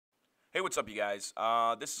Hey, what's up, you guys?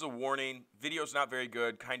 This is a warning. Video's not very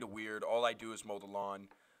good, kind of weird. All I do is mow the lawn.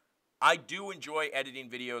 I do enjoy editing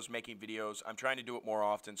videos, making videos. I'm trying to do it more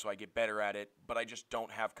often so I get better at it, but I just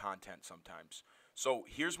don't have content sometimes. So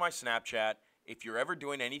here's my Snapchat. If you're ever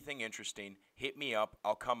doing anything interesting, hit me up.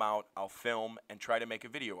 I'll come out, I'll film, and try to make a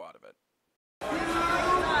video out of it.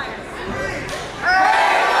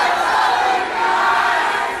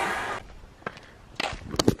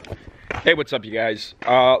 Hey, what's up, you guys?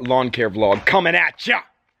 Lawn care vlog coming at ya!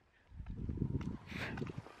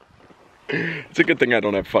 It's a good thing I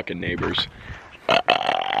don't have fucking neighbors.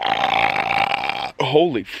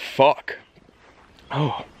 Holy fuck.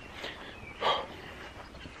 Oh.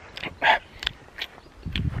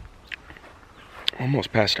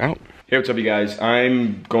 Almost passed out. Hey, what's up, you guys?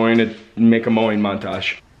 I'm going to make a mowing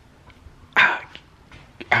montage.